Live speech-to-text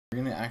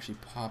We're going to actually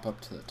pop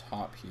up to the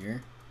top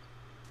here.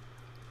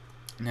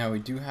 Now we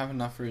do have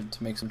enough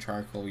to make some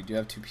charcoal. We do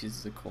have 2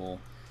 pieces of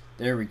coal.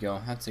 There we go.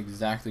 That's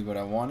exactly what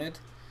I wanted.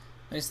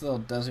 Nice little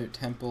desert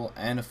temple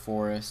and a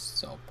forest.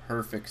 So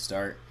perfect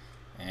start.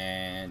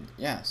 And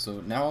yeah,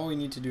 so now all we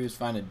need to do is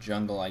find a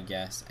jungle, I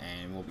guess,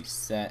 and we'll be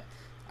set.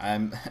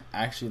 I'm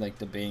actually like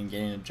debating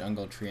getting a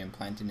jungle tree and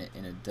planting it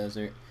in a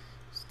desert.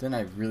 So then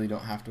I really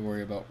don't have to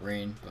worry about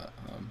rain. But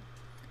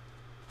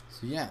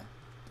so yeah,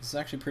 this is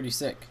actually pretty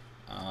sick.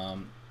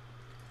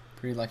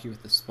 Pretty lucky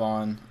with the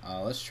spawn.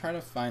 Let's try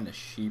to find a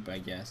sheep, I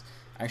guess.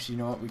 Actually,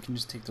 you know what? We can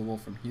just take the wool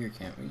from here,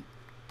 can't we?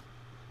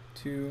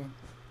 2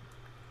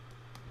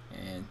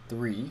 and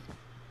 3.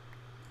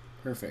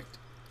 Perfect.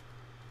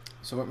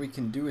 So what we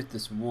can do with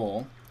this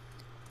wool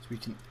is we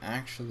can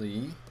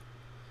actually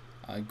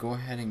go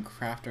ahead and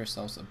craft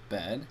ourselves a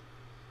bed.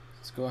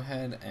 Let's go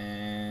ahead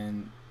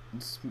and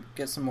let's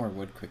get some more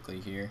wood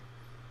quickly here.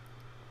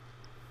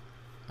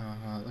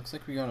 Looks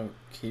like we got a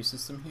cave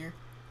system here.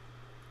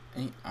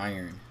 Any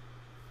iron?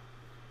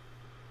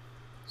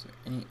 Is there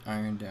any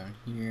iron down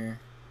here?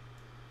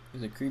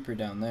 There's a creeper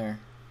down there.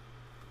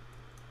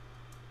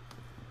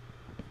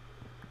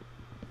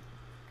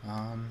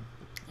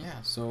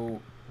 Yeah,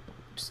 so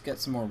just get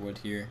some more wood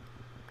here.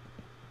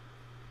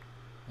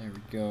 There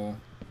we go.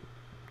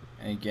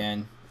 And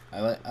again,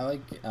 I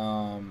like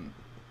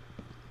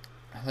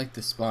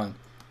the spawn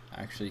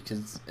actually,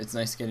 because it's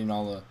nice getting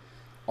all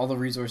the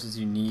resources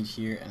you need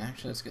here. And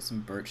actually, let's get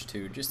some birch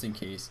too, just in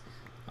case.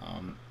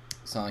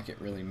 It's not like it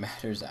really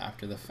matters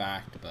after the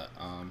fact, but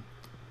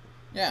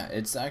yeah,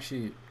 it's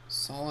actually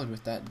solid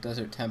with that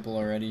desert temple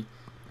already.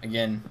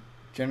 Again,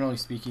 generally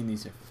speaking,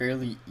 these are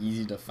fairly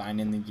easy to find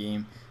in the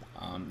game.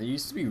 They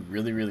used to be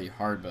really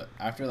hard, but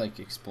after like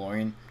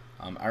exploring,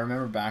 I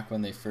remember back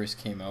when they first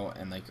came out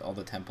and like all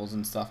the temples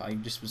and stuff, I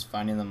just was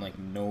finding them like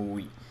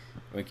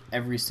like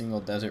every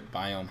single desert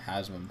biome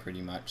has one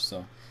pretty much.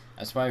 So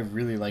that's why I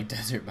really like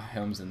desert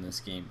biomes in this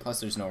game. Plus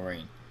there's no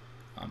rain.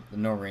 The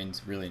no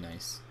rain's really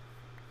nice.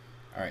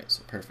 Alright,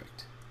 so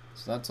perfect.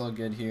 So that's all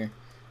good here.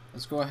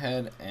 Let's go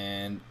ahead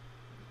and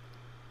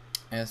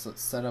let's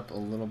set up a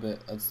little bit.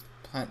 Let's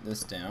plant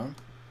this down.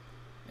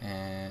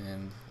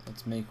 And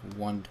let's make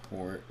one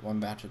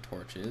batch of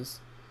torches.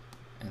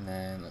 And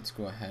then let's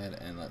go ahead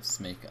and let's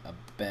make a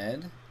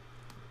bed.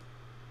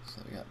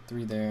 So we got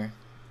 3 there.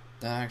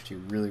 That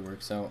actually really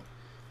works out.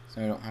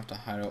 So we don't have to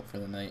hide out for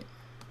the night.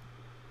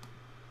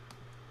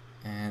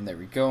 And there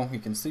we go. We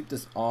can sleep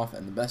this off,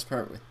 and the best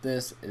part with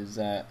this is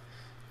that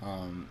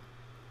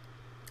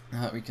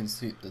now that we can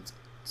sleep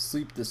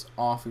this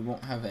off, we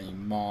won't have any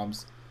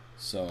mobs.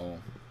 So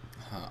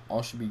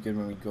all should be good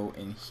when we go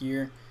in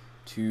here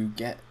to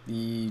get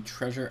the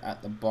treasure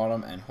at the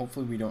bottom, and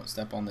hopefully we don't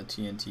step on the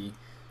TNT.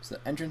 So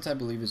the entrance, I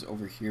believe, is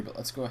over here, but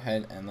let's go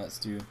ahead and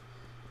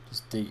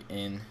just dig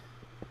in.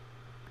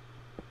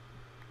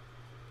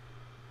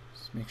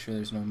 Just make sure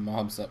there's no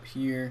mobs up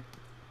here.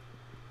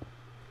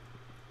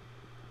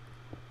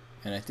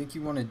 And I think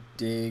you want to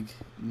dig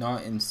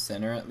not in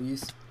center, at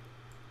least.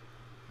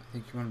 I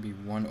think you want to be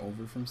 1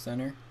 over from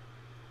center.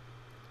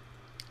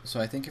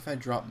 So I think if I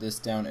drop this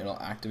down, it'll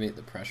activate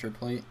the pressure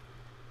plate.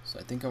 So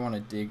I think I want to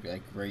dig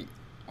like right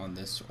on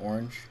this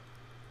orange.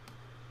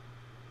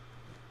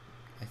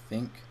 I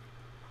think.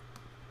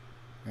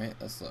 Right,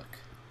 let's look.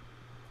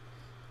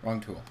 Wrong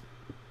tool.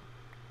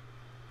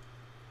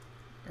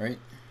 Right?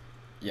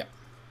 Yeah.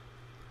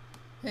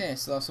 Hey, I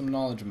still have some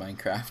knowledge of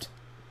Minecraft.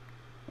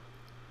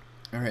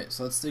 Alright,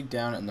 so let's dig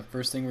down, and the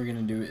first thing we're going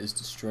to do is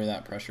destroy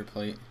that pressure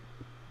plate.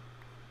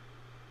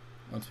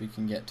 Once we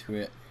can get to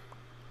it.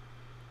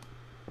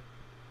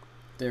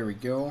 There we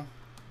go.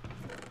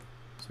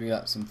 So we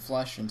got some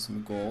flesh and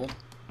some gold.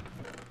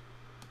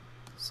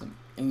 Some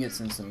ingots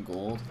and some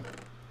gold.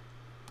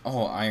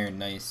 Oh, iron,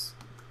 nice.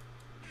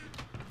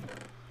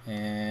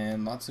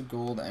 And lots of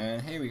gold,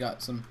 and hey, we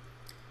got some.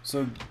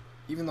 So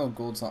even though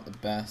gold's not the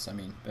best, I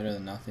mean, better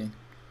than nothing.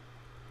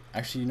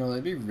 Actually, you know,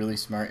 it'd be really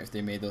smart if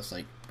they made those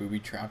like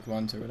booby-trapped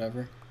ones or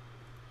whatever.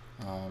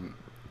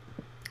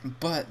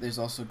 But there's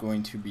also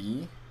going to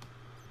be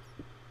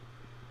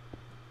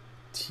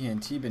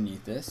TNT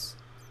beneath this,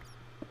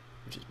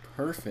 which is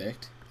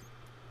perfect.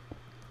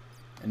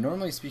 And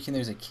normally speaking,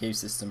 there's a cave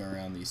system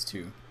around these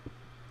two.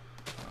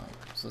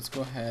 So let's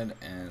go ahead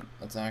and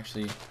let's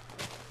actually.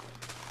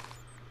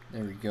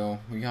 There we go.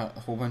 We got a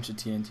whole bunch of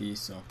TNT.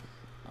 So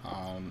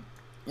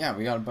yeah,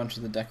 we got a bunch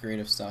of the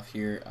decorative stuff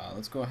here.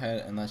 Let's go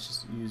ahead and let's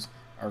just use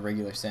our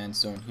regular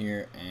sandstone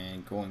here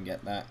and go and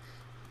get that.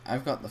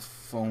 I've got the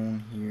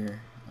phone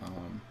here.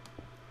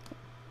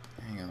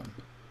 Hang on.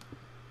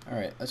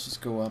 Alright, let's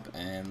just go up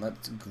and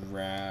let's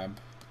grab.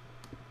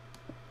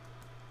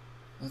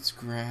 I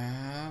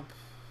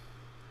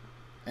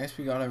guess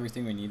we got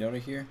everything we need out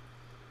of here.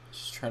 Let's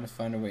just try to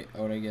find a way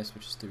out, I guess,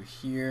 which is through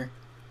here.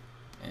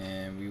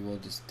 And we will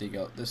just dig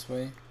out this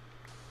way.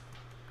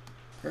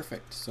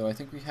 Perfect. So I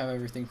think we have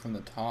everything from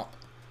the top,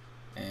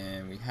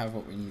 and we have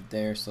what we need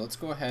there. So let's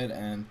go ahead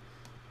and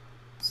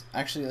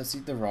let's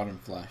eat the rotten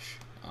flesh.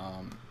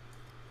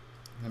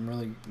 I'm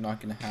really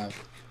not gonna have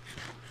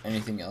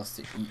anything else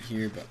to eat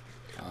here, but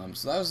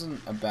so that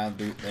wasn't a bad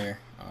loot there.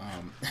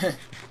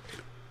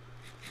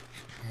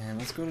 And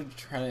let's go to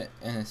try to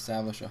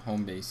establish a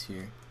home base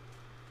here.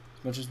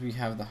 As much as we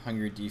have the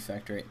hunger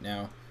defect right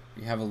now,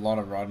 we have a lot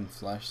of rotten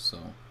flesh,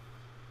 so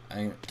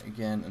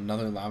again,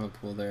 another lava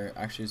pool there.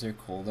 Actually, is there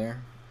coal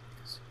there?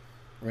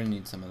 We're gonna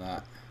need some of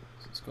that.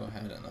 So let's go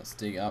ahead and let's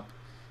dig up,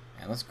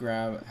 and let's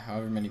grab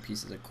however many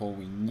pieces of coal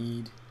we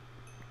need.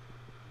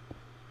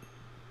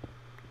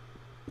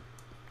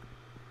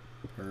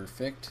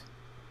 Perfect.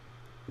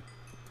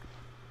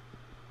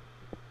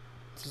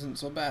 This isn't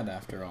so bad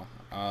after all.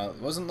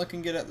 Wasn't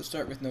looking good at the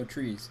start with no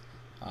trees,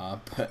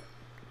 but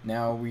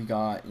now we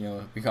got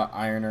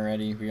iron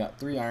already. We got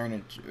 3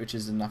 iron, which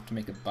is enough to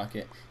make a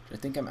bucket. Which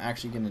I think I'm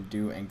actually gonna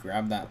do and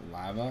grab that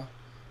lava,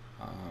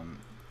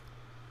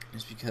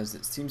 just because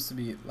it seems to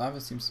be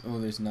lava seems. Oh,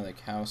 there's another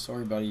cow.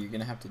 Sorry, buddy. You're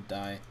gonna have to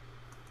die.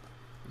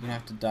 You're gonna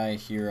have to die a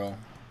hero.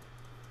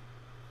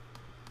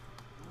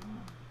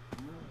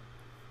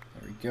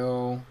 There we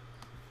go.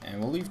 And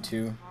we'll leave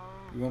 2.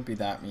 We won't be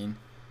that mean.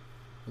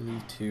 We'll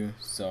leave 2.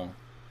 So,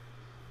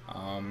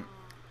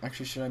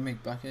 actually, should I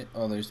make bucket?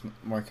 Oh, there's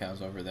more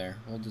cows over there.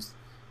 We'll just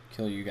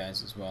kill you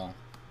guys as well.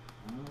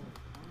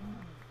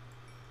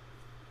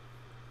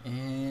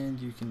 And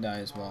you can die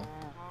as well.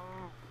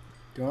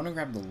 Do I want to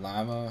grab the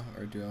lava,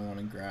 or do I want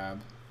to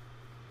grab...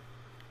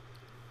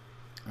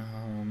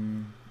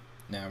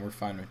 Nah, we're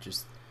fine with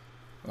just...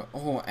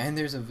 Oh, and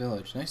there's a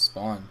village. Nice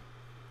spawn.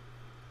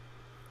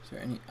 Is there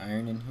any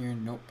iron in here?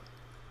 Nope.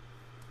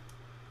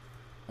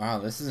 Wow,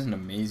 this is an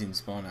amazing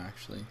spawn,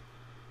 actually.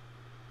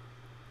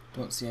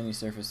 Don't see any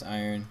surface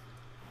iron.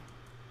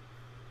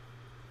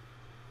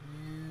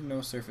 Yeah, no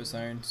surface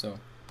iron, so...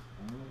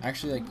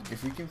 Actually, like,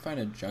 if we can find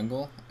a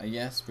jungle, I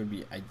guess, would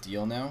be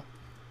ideal now.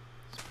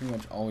 That's pretty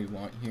much all we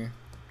want here.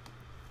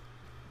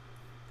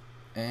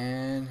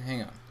 And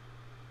hang on.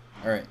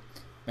 Alright.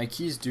 My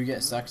keys do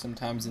get stuck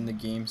sometimes in the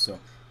game, so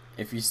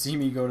if you see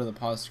me go to the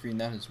pause screen,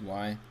 that is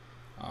why.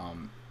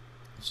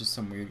 It's just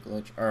some weird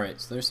glitch. Alright,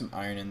 so there's some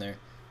iron in there.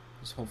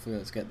 Just hopefully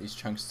let's get these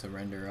chunks to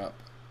render up.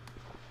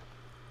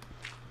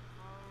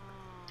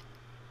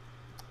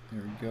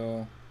 There we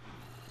go.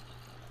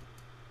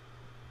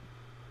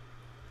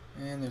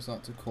 And there's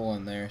lots of coal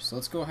in there. So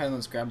let's go ahead and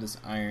let's grab this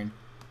iron.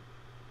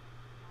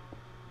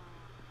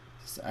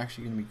 This is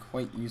actually going to be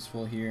quite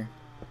useful here.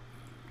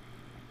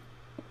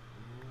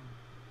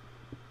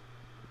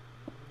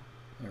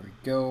 There we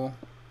go.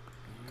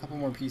 A couple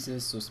more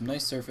pieces. So some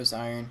nice surface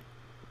iron.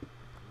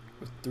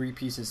 With 3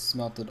 pieces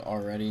smelted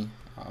already.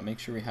 Make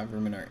sure we have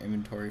room in our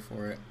inventory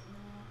for it.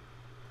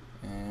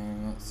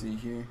 And let's see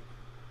here.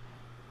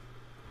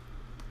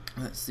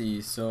 Let's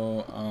see,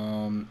 so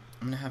I'm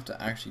gonna have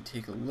to actually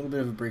take a little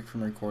bit of a break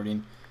from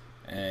recording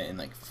in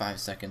like 5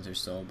 seconds or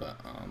so, but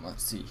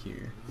let's see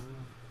here.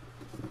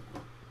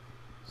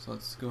 So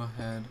let's go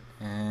ahead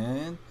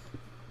and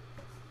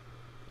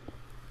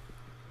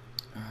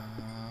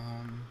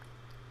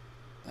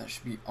that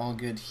should be all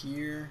good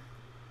here.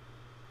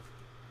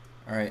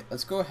 Alright,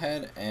 let's go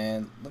ahead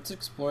and let's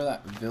explore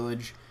that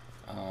village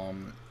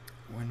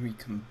when we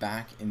come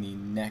back in the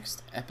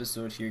next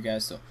episode here,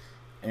 guys. So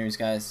anyways,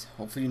 guys,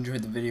 hopefully you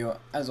enjoyed the video.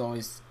 As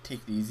always,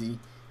 take it easy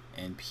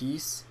and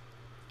peace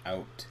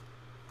out.